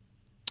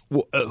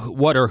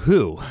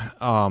who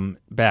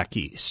back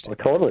east. Well,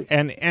 totally.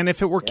 And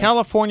if it were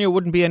California, it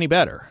wouldn't be any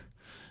better.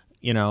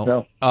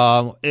 No.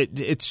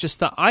 It's just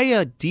the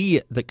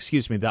idea.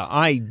 The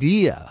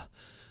idea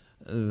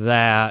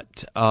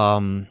that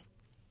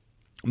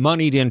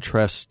moneyed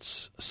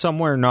interests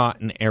somewhere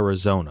not in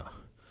Arizona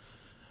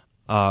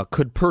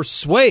could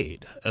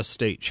persuade a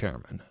state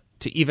chairman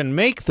to even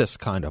make this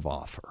kind of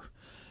offer.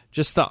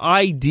 Just the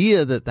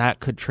idea that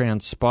could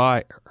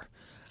transpire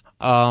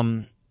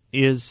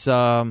is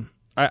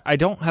I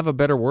don't have a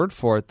better word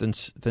for it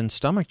than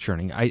stomach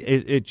churning.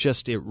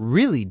 It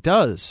really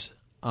does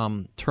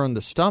turn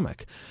the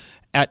stomach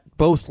at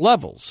both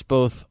levels,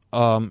 both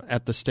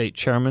at the state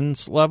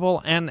chairman's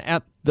level and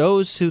at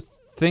those who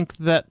think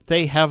that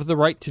they have the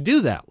right to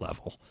do that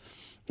level.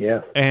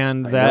 Yeah,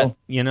 and that,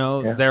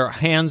 their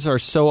hands are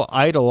so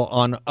idle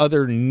on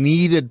other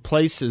needed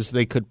places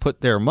they could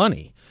put their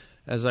money.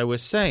 As I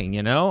was saying,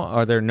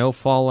 are there no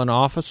fallen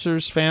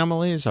officers'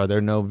 families? Are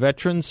there no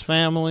veterans'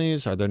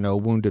 families? Are there no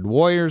wounded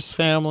warriors'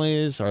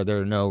 families? Are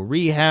there no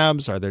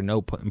rehabs? Are there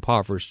no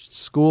impoverished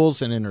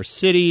schools in inner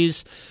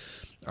cities?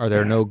 Are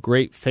there no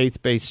great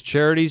faith-based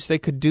charities they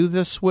could do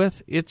this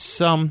with? It's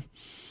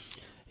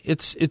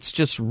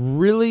just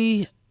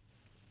really...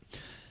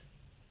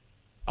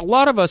 A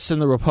lot of us in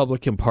the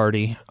Republican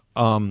Party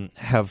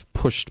have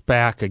pushed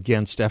back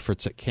against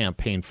efforts at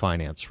campaign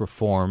finance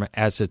reform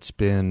as it's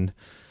been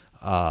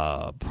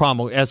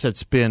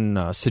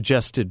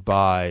suggested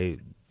by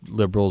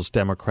liberals,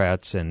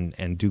 Democrats,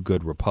 and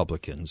do-good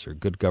Republicans, or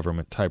good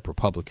government-type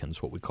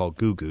Republicans, what we call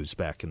goo-goos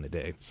back in the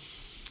day,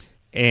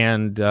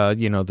 and the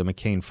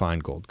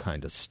McCain-Feingold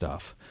kind of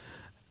stuff.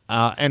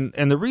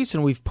 And the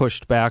reason we've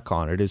pushed back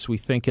on it is we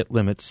think it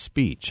limits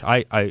speech.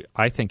 I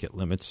think it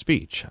limits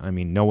speech. I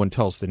mean, no one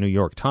tells the New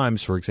York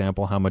Times, for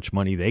example, how much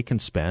money they can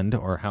spend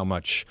or how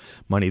much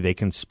money they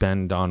can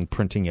spend on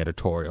printing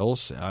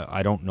editorials.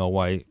 I don't know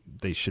why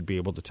they should be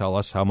able to tell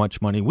us how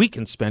much money we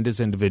can spend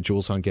as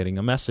individuals on getting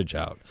a message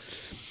out.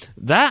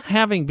 That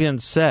having been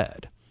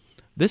said,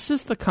 this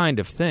is the kind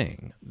of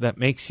thing that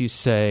makes you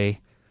say,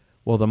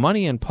 well, the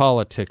money in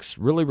politics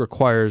really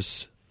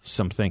requires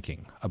some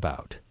thinking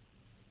about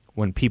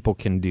when people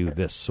can do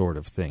this sort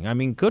of thing. I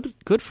mean, good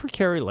for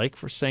Kari Lake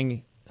for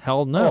saying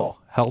hell no,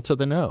 hell to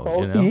the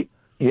no.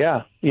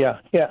 Yeah.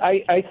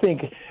 I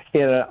think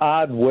in an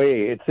odd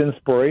way, it's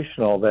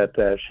inspirational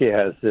that she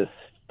has this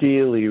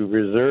steely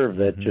reserve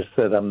that just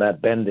said, I'm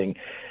not bending.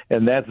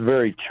 And that's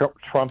very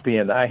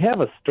Trumpian. I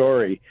have a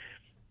story,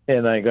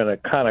 and I'm going to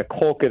kind of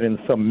cloak it in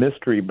some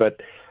mystery,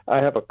 but I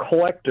have a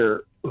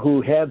collector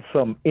who had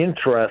some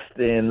interest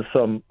in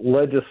some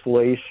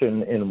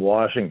legislation in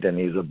Washington.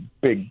 He's a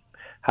big,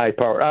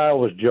 high-powered. I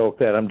always joke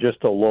that I'm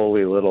just a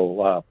lowly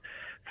little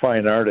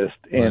fine artist,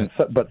 and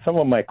but some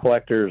of my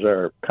collectors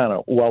are kind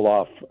of well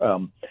off.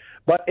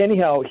 But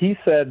anyhow, he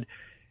said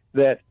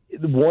that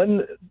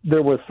when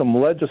there was some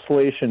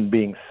legislation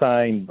being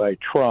signed by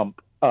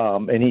Trump,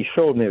 and he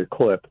showed me the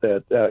clip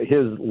that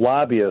his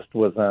lobbyist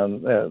was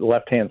on the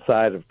left-hand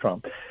side of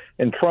Trump.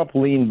 And Trump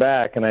leaned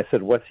back, and I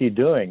said, what's he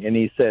doing? And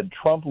he said,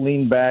 Trump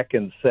leaned back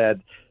and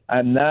said,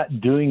 I'm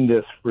not doing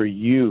this for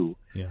you.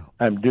 Yeah.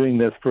 I'm doing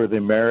this for the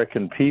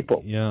American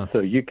people. Yeah. So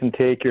you can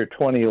take your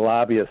 20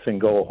 lobbyists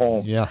and go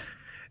home. Yeah.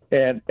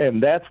 And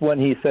that's when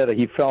he said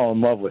he fell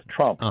in love with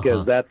Trump,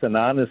 because that's an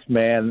honest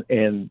man,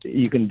 and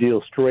you can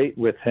deal straight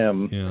with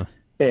him. Yeah.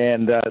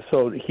 And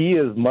so he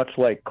is much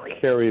like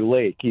Kari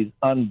Lake. He's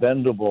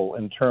unbendable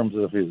in terms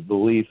of his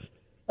belief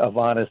of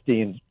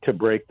honesty and to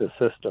break the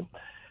system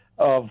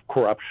of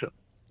corruption.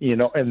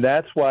 And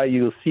that's why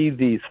you'll see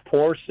these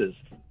forces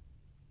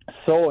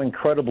so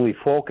incredibly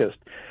focused.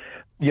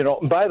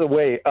 By the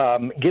way,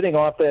 getting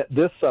off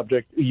this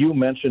subject, you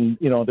mentioned,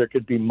 there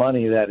could be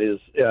money that is,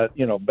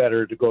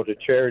 better to go to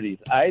charities.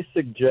 I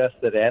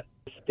suggest that at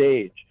this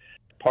stage,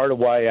 part of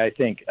why I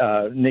think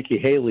Nikki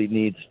Haley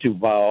needs to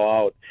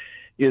bow out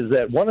is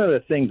that one of the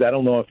things, I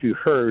don't know if you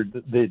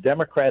heard, the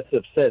Democrats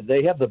have said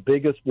they have the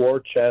biggest war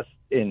chest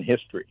in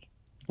history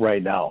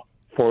right now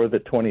for the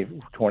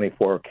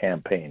 2024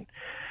 campaign.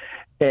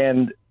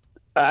 And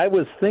I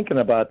was thinking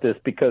about this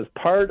because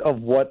part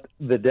of what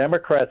the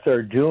Democrats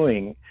are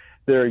doing,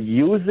 they're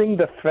using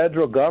the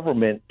federal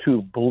government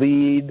to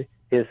bleed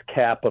his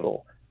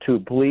capital, to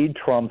bleed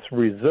Trump's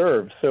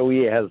reserves, so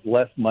he has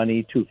less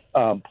money to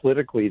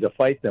politically to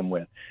fight them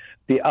with.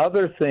 The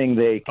other thing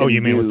they can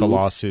you mean with the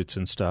lawsuits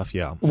and stuff?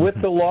 Yeah. With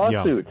the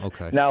lawsuits. Yeah.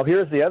 Okay. Now,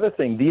 here's the other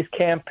thing. These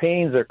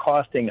campaigns are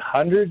costing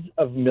hundreds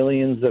of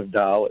millions of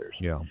dollars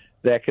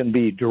that can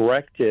be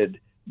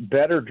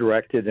better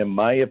directed, in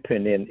my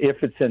opinion,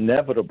 if it's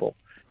inevitable.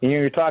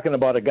 You're talking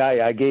about a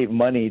guy I gave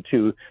money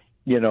to,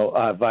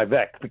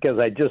 Vivek, because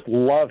I just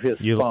love his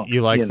spunk.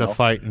 You like the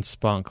fight and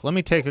spunk. Let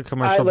me take a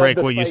commercial break.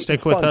 Will you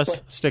stick with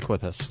us? Stick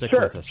with us. Stick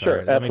with us. Sure, all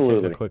right. Let absolutely.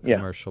 me take a quick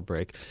commercial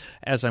break.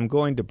 As I'm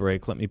going to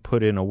break, let me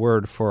put in a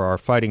word for our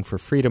Fighting for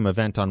Freedom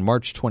event on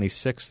March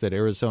 26th at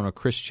Arizona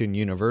Christian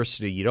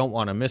University. You don't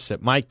want to miss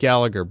it. Mike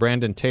Gallagher,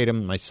 Brandon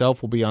Tatum,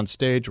 myself will be on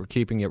stage. We're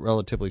keeping it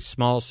relatively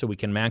small so we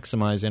can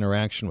maximize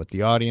interaction with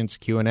the audience,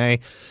 Q&A.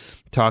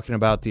 Talking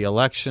about the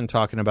election,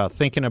 talking about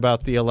thinking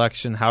about the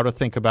election, how to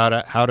think about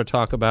it, how to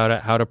talk about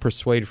it, how to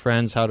persuade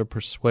friends, how to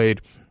persuade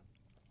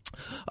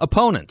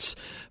opponents.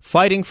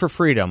 Fighting for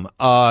Freedom.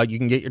 You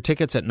can get your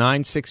tickets at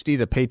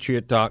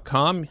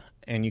 960thepatriot.com,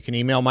 and you can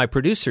email my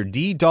producer,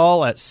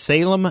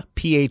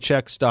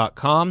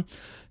 ddahl@salemphx.com,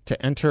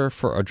 to enter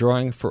for a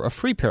drawing for a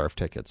free pair of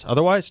tickets.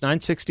 Otherwise,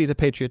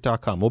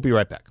 960thepatriot.com. We'll be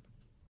right back.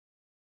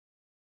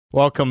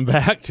 Welcome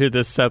back to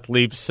the Seth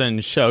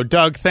Leibsohn Show.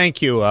 Doug,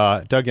 thank you.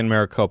 Doug in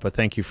Maricopa,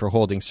 thank you for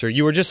holding, sir.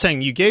 You were just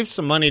saying you gave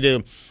some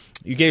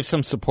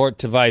support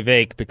to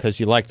Vivek because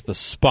you liked the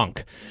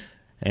spunk.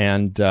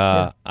 And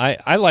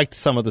I liked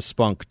some of the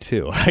spunk,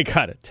 too. I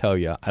got to tell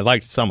you, I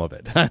liked some of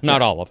it,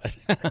 not all of it.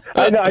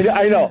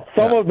 I know.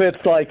 Some of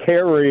it's like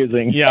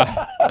hair-raising.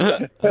 Yeah.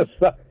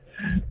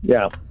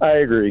 Yeah, I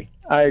agree.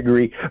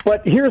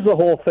 But here's the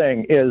whole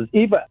thing is,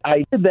 Eva,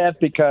 I did that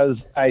because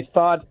I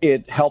thought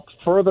it helped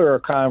further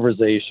our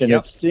conversation.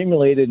 Yep. It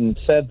stimulated and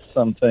said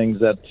some things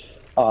that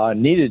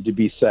needed to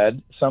be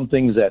said, some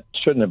things that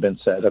shouldn't have been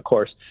said, of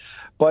course.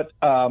 But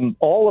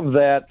all of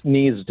that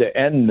needs to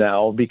end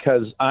now,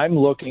 because I'm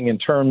looking in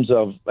terms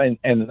of,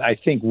 and I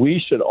think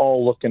we should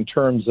all look in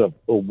terms of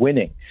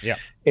winning. Yeah.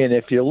 And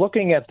if you're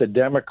looking at the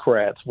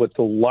Democrats with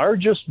the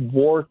largest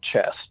war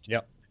chest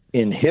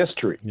in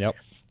history,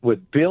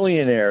 with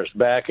billionaires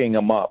backing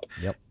them up.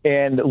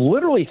 And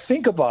literally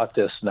think about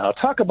this now.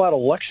 Talk about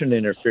election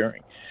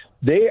interfering.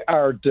 They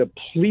are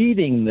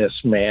depleting this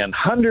man,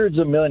 hundreds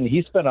of millions.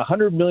 He spent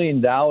 $100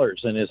 million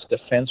in his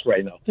defense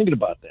right now. Thinking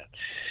about that.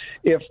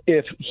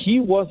 If he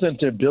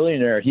wasn't a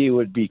billionaire, he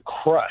would be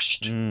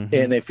crushed. Mm-hmm.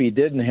 And if he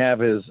didn't have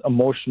his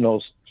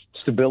emotional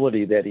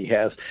stability that he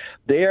has,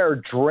 they are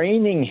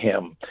draining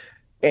him,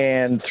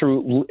 and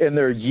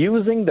they're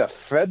using the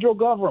federal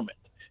government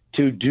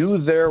to do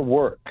their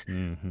work.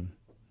 Mm-hmm.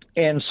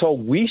 And so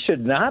we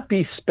should not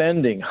be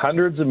spending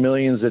hundreds of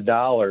millions of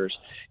dollars.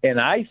 And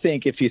I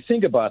think if you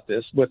think about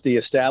this with the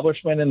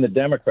establishment and the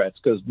Democrats,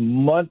 because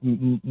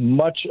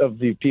much of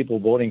the people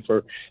voting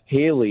for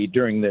Haley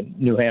during the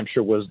New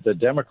Hampshire was the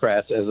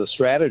Democrats as a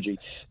strategy,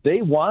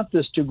 they want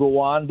this to go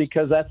on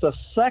because that's a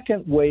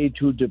second way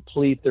to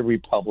deplete the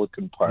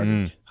Republican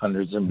Party,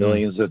 hundreds of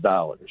millions of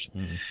dollars.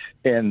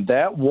 And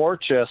that war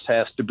chest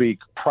has to be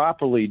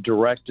properly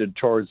directed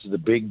towards the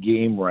big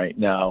game right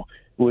now,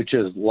 which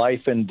is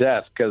life and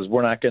death, because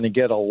we're not going to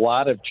get a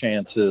lot of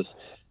chances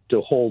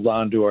to hold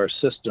on to our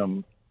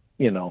system.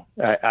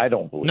 I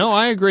don't believe. No,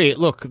 I agree.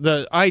 Look,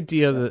 the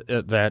idea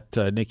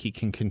that Nikki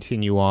can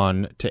continue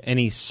on to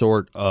any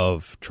sort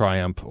of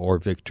triumph or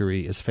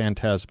victory is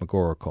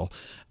phantasmagorical.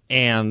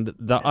 And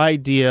the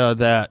idea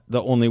that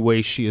the only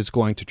way she is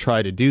going to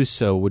try to do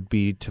so would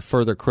be to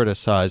further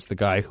criticize the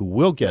guy who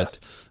will get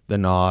the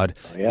nod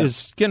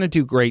is going to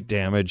do great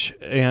damage.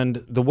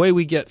 And the way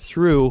we get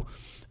through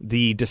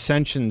the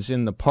dissensions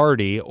in the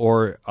party,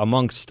 or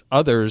amongst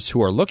others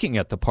who are looking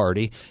at the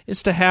party,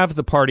 is to have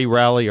the party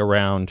rally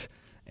around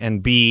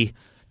and be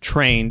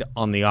trained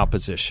on the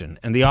opposition.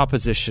 And the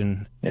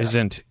opposition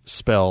isn't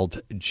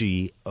spelled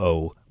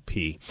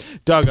GOP.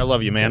 Doug, I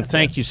love you, man.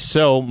 Thank you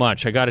so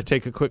much. I got to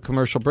take a quick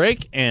commercial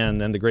break,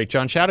 and then the great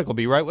John Shattuck will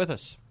be right with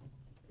us.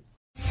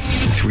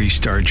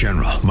 3-star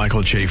General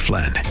Michael J.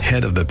 Flynn,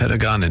 head of the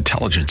Pentagon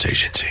Intelligence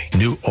Agency,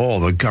 knew all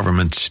the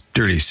government's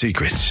dirty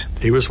secrets.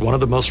 He was one of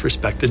the most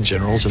respected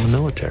generals in the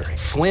military.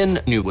 Flynn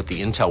knew what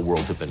the intel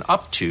world had been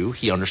up to.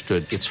 He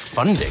understood its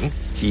funding.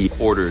 He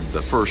ordered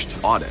the first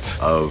audit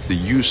of the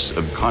use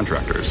of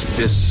contractors.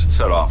 This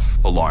set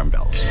off alarm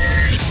bells.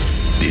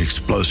 The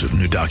explosive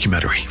new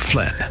documentary,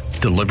 Flynn,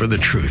 Deliver the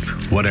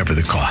Truth, Whatever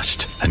the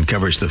Cost,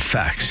 uncovers the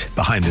facts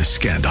behind this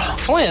scandal.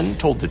 Flynn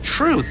told the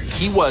truth.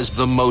 He was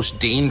the most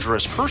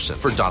dangerous person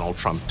for Donald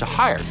Trump to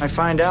hire. I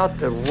find out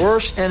the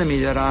worst enemy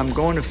that I'm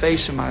going to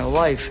face in my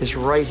life is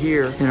right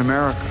here in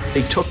America.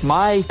 They took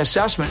my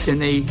assessment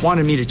and they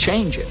wanted me to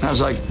change it. And I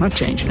was like, I'm not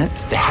changing it.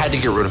 They had to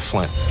get rid of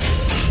Flynn.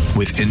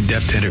 With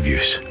in-depth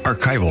interviews,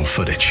 archival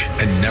footage,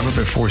 and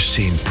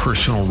never-before-seen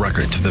personal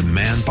records of the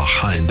man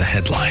behind the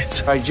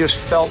headlines. I just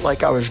felt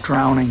like I was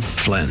drowning.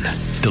 Flynn,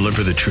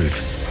 Deliver the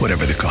Truth,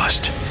 Whatever the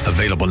Cost.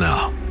 Available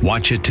now.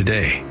 Watch it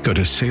today. Go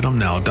to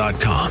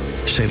salemnow.com.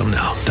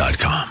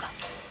 salemnow.com.